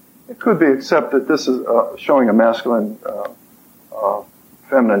 it could be except that this is showing a masculine,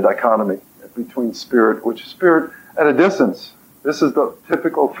 feminine dichotomy between spirit, which is spirit at a distance. This is the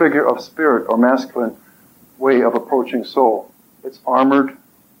typical figure of spirit or masculine way of approaching soul. It's armored.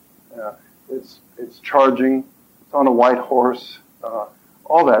 It's charging. It's on a white horse.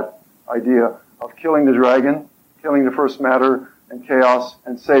 All that idea of killing the dragon, killing the first matter and chaos,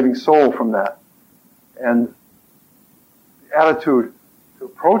 and saving soul from that. And the attitude to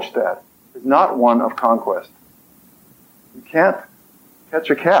approach that is not one of conquest. You can't catch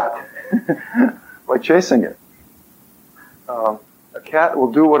a cat by chasing it. A cat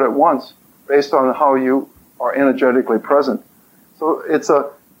will do what it wants based on how you are energetically present. So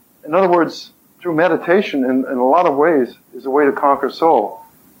in other words, through meditation in a lot of ways is a way to conquer soul,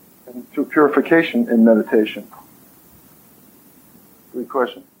 and through purification in meditation. Good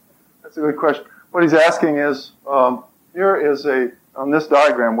question. That's a good question. What he's asking is, here is on this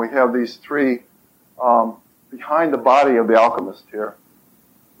diagram we have these three, behind the body of the alchemist here.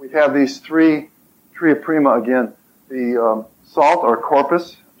 We have these three tria prima again. The salt or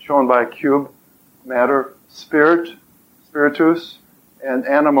corpus, shown by a cube, matter, spirit, spiritus, and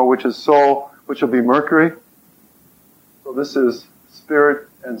anima, which is soul, which will be Mercury. So this is spirit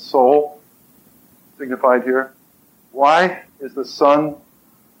and soul, signified here. Why is the sun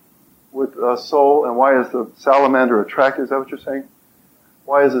with soul, and why is the salamander attracted? Is that what you're saying?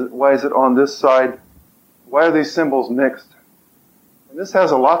 Why is it on this side? Why are these symbols mixed? And this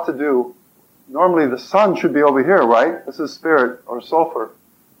has a lot to do. Normally the sun should be over here, right? This is spirit or sulfur.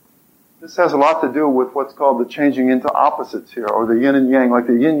 This has a lot to do with what's called the changing into opposites here, or the yin and yang. Like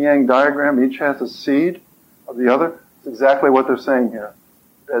the yin-yang diagram, each has a seed of the other. It's exactly what they're saying here.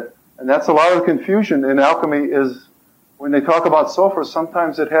 That And that's a lot of the confusion in alchemy is when they talk about sulfur,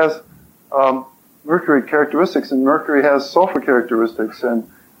 sometimes it has mercury characteristics and mercury has sulfur characteristics. And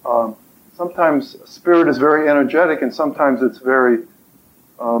sometimes spirit is very energetic and sometimes it's very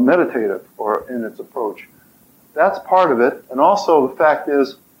meditative or in its approach. That's part of it. And also the fact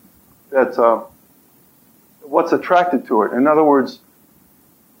is that what's attracted to it. In other words,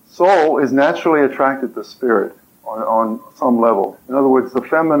 soul is naturally attracted to spirit on some level. In other words, the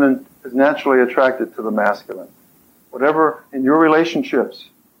feminine is naturally attracted to the masculine. Whatever in your relationships,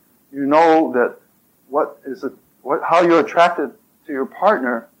 you know that how you're attracted to your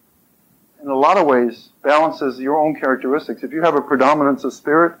partner in a lot of ways balances your own characteristics. If you have a predominance of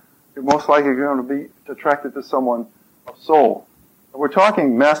spirit, you're most likely going to be attracted to someone of soul. And we're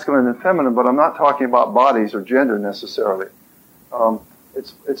talking masculine and feminine, but I'm not talking about bodies or gender necessarily.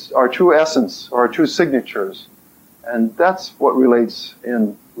 It's our true essence, or our true signatures. And that's what relates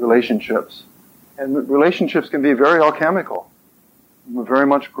in relationships. And relationships can be very alchemical, very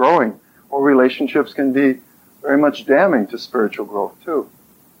much growing, or relationships can be very much damning to spiritual growth too.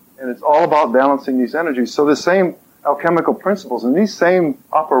 And it's all about balancing these energies. So the same alchemical principles and these same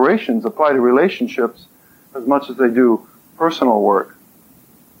operations apply to relationships as much as they do personal work,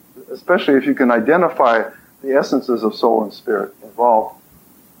 especially if you can identify the essences of soul and spirit involved.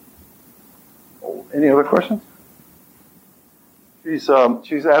 Any other questions? She's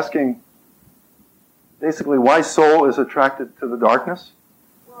asking basically why soul is attracted to the darkness.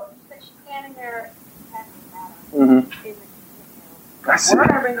 Well, she's standing there attacking matter. Mm-hmm. I see. We're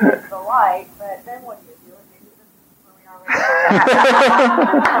going to bring it to the light, but then what do you do? Maybe this is where we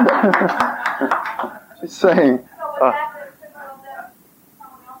are. She's saying. So was that the signal that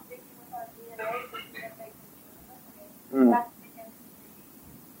someone else thinking with our DNA that they can choose? That's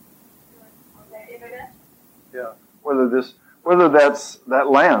on the internet? Yeah. Whether that's that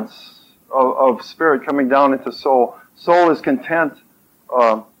lance of spirit coming down into soul. Soul is content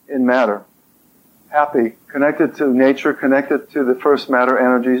in matter, happy, connected to nature, connected to the first matter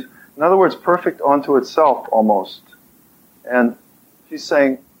energies. In other words, perfect unto itself almost. And she's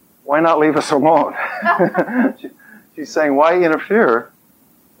saying, why not leave us alone? She's saying, why interfere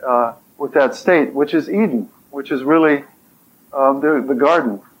with that state, which is Eden, which is really the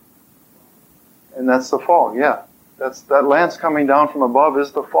garden. And that's the fall, yeah. That lance coming down from above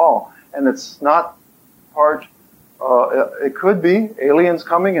is the fall. And it's not part, it could be aliens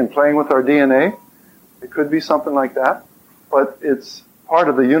coming and playing with our DNA. It could be something like that. But it's part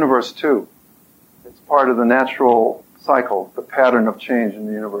of the universe too. It's part of the natural cycle, the pattern of change in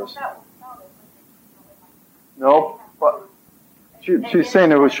the universe. No, but she's saying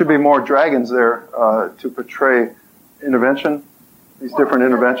there should be more dragons there to portray intervention, these different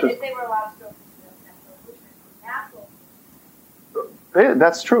interventions. If they were allowed to go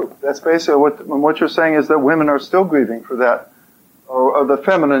That's true. That's basically what you're saying is that women are still grieving for that, or the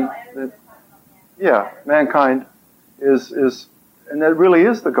feminine. Yeah, mankind is, and that really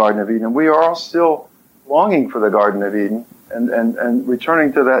is the Garden of Eden. We are all still longing for the Garden of Eden and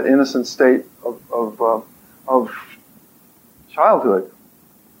returning to that innocent state of childhood,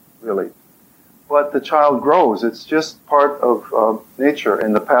 really. But the child grows. It's just part of nature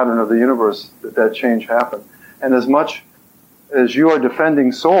and the pattern of the universe that change happened. And as much as you are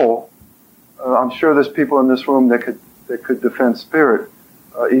defending soul, I'm sure there's people in this room that could defend spirit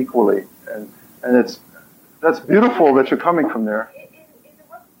equally, and that's beautiful that you're coming from there.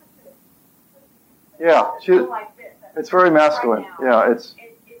 Yeah, it's very masculine. Yeah,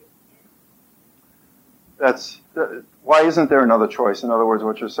 why isn't there another choice? In other words,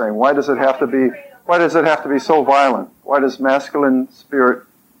 what you're saying, why does it have to be so violent? Why does masculine spirit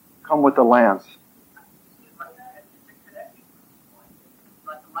come with the lance?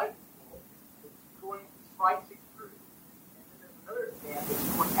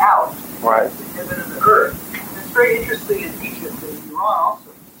 Out, right? The heaven and the earth. And it's very interesting in Egypt and Iran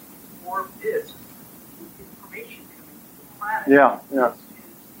also. More discs with information coming to the planet. Yeah. It's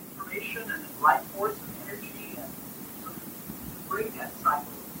information and life force and energy and sort of bring that cycle.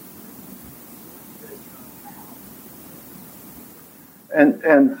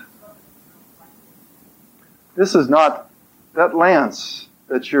 And this is not that lance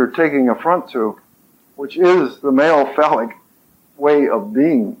that you're taking affront to, which is the male phallic way of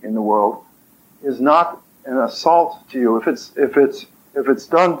being in the world, is not an assault to you. If it's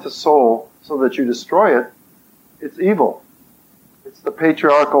done to soul so that you destroy it, it's evil. It's the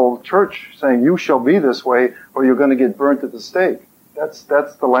patriarchal church saying you shall be this way or you're going to get burnt at the stake. That's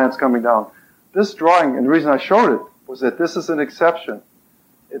the lance coming down. This drawing, and the reason I showed it was that this is an exception.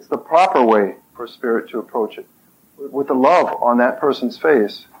 It's the proper way for spirit to approach it, with the love on that person's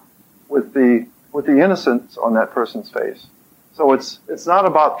face, with the innocence on that person's face. So it's not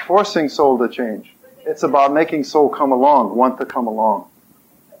about forcing soul to change. It's about making soul come along, want to come along.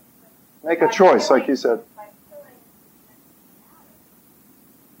 Make a choice, like you said.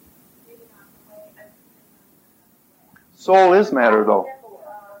 Soul is matter, though.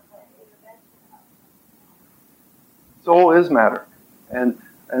 Soul is matter. And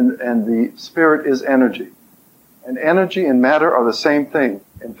the spirit is energy. And energy and matter are the same thing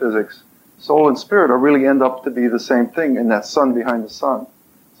in physics. Soul and spirit really end up to be the same thing in that sun behind the sun.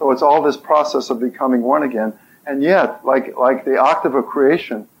 So it's all this process of becoming one again. And yet, like the octave of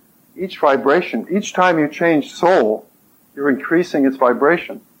creation, each vibration, each time you change soul, you're increasing its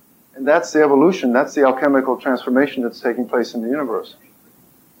vibration. And that's the evolution, that's the alchemical transformation that's taking place in the universe.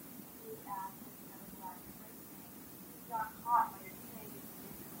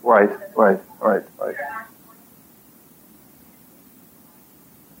 Right.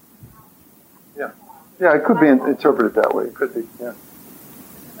 Yeah, it could be interpreted that way. It could be, yeah.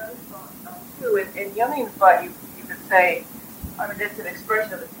 Too, in Jungian thought, you could say, I mean, it's an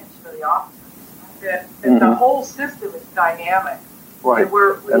expression of the tension of the opposites. That the whole system is dynamic. Right. And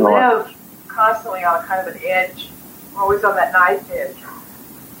we live constantly on a kind of an edge. We're always on that knife edge.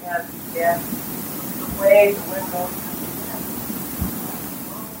 And the way the wind goes.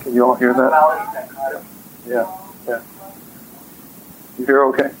 Can you all hear that? Yeah. You hear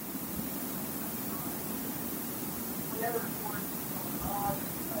okay?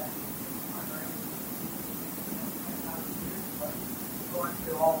 Going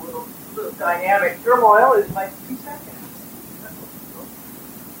through all little dynamic turmoil is like 2 seconds.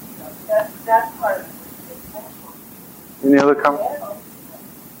 That's part of it. Any other comments?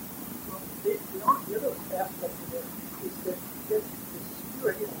 The other aspect of it is that this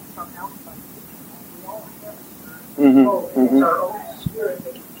spirit isn't some outside situation. We all have a spirit. It's our own spirit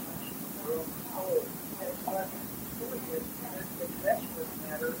that can touch our own soul. And it's not doing it as the connection with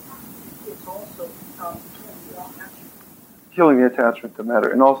matter. It's also Killing the attachment to matter.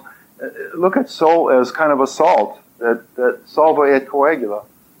 And also, look at soul as kind of a salt, that solva et coagula,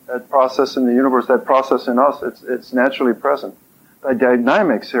 that process in the universe, that process in us, it's naturally present. The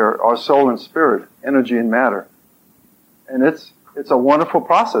dynamics here are soul and spirit, energy and matter. And it's a wonderful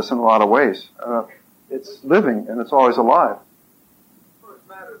process in a lot of ways. It's living and it's always alive.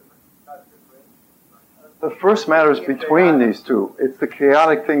 The first matter is between these two. It's the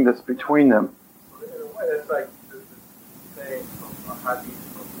chaotic thing that's between them. in a way, that's like the saying from Hadith.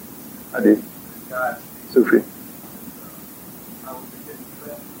 Hadith. God, Sufi. I was a hidden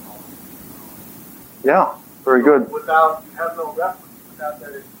treasure. Yeah, very good. Without, you have no reference, without that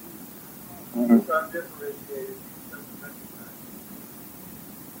excuse. Mm-hmm. It's undifferentiated.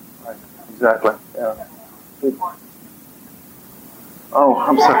 Right. Exactly. Yeah. Oh,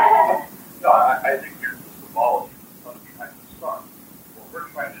 I'm sorry. No, I think here's the symbology of the sun behind the sun. What we're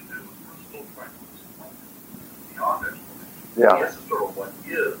trying to do is we're still trying to explain it beyond explanation. Yeah. This is sort of what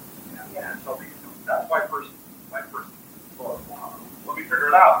is, and something. That's my first thought. Let me figure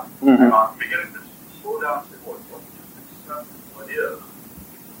it out. Mm-hmm. And I'm beginning to slow down and say, look, let me just accept what is.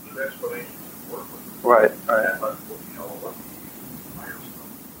 The explanation to work with. Right. And let me higher stuff.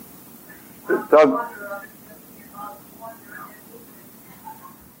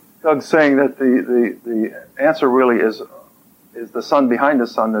 Doug's saying that the answer really is the sun behind the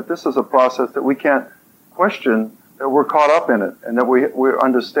sun, that this is a process that we can't question, that we're caught up in it, and that we're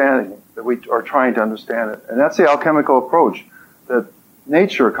understanding, that we are trying to understand it. And that's the alchemical approach, that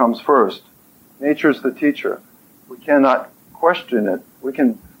nature comes first. Nature's the teacher. We cannot question it. We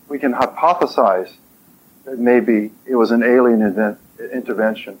can hypothesize that maybe it was an alien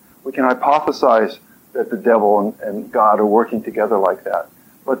intervention. We can hypothesize that the devil and God are working together like that.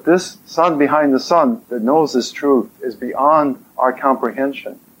 But this sun behind the sun that knows this truth is beyond our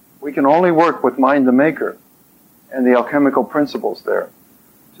comprehension. We can only work with mind the maker and the alchemical principles there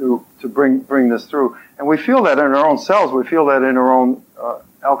to bring this through. And we feel that in our own selves. We feel that in our own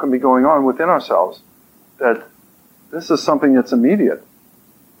alchemy going on within ourselves, that this is something that's immediate.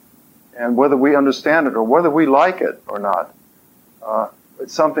 And whether we understand it or whether we like it or not,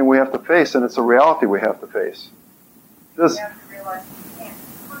 it's something we have to face, and it's a reality we have to face. This. You have to realize you can't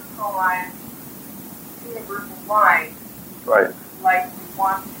personalize universal mind Right. like we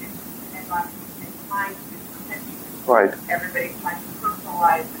want to, and like we're trying to potentially. Right. Everybody's trying to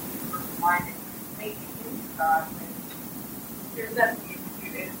personalize the universal mind and make it into God. And there's nothing you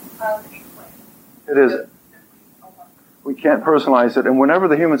can do. It's unexplained. It is. We can't personalize it. And whenever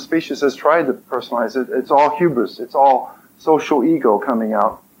the human species has tried to personalize it, it's all hubris. It's all social ego coming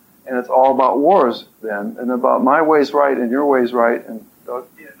out. And it's all about wars then, and about my way's right and your way's right. And Yeah,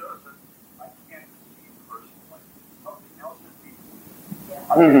 notice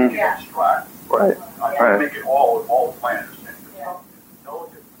I can't extract. Right. I can't make it all planned. Yeah.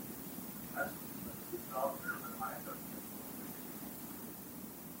 Delicate. That's not there that I have.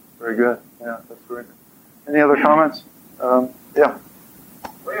 Very good. Yeah, that's very good. Any other comments? Yeah. The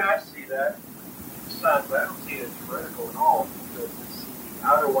way I see that, sons, I don't see it as heretical at all, because I see the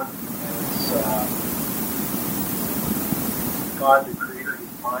outer one as God the Creator,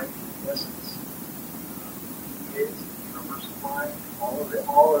 His mind, His essence. He is the universal mind,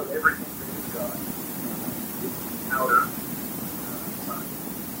 all of everything that is God. It's the outer side.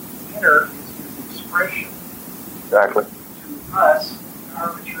 The inner is His expression Exactly. to us in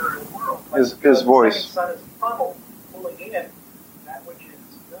our material world. His The voice. second sun is a funnel pulling in that which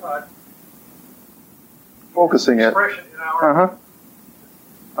is God. Focusing it. Expression in our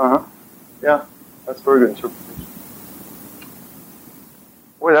Yeah, that's very good interpretation.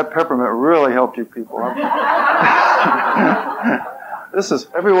 Boy, that peppermint really helped you people. This is,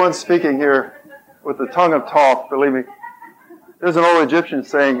 everyone's speaking here with the tongue of Thoth, believe me. There's an old Egyptian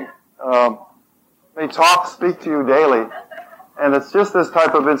saying, may Thoth speak to you daily. And it's just this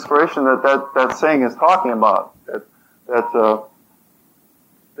type of inspiration that saying is talking about. That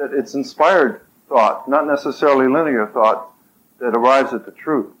it's inspired thought, not necessarily linear thought, that arrives at the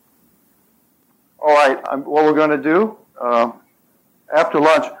truth. All right, what we're going to do, after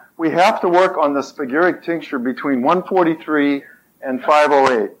lunch, we have to work on the spagyric tincture between 143 and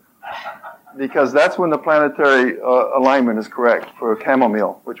 508, because that's when the planetary alignment is correct for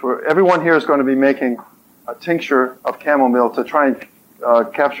chamomile, which everyone here is going to be making a tincture of chamomile to try and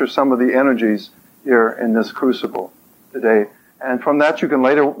capture some of the energies here in this crucible today. And from that, you can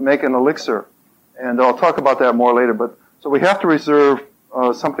later make an elixir. And I'll talk about that more later. But so we have to reserve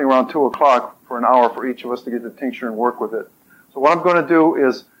something around 2 o'clock for an hour for each of us to get the tincture and work with it. So what I'm going to do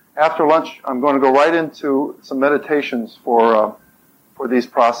is, after lunch, I'm going to go right into some meditations for these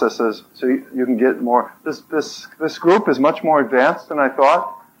processes, so you can get more. This group is much more advanced than I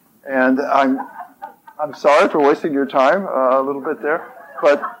thought, and I'm sorry for wasting your time a little bit there,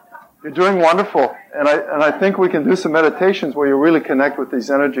 but you're doing wonderful, and I think we can do some meditations where you really connect with these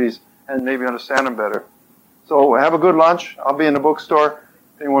energies and maybe understand them better. So have a good lunch. I'll be in the bookstore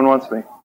if anyone wants me.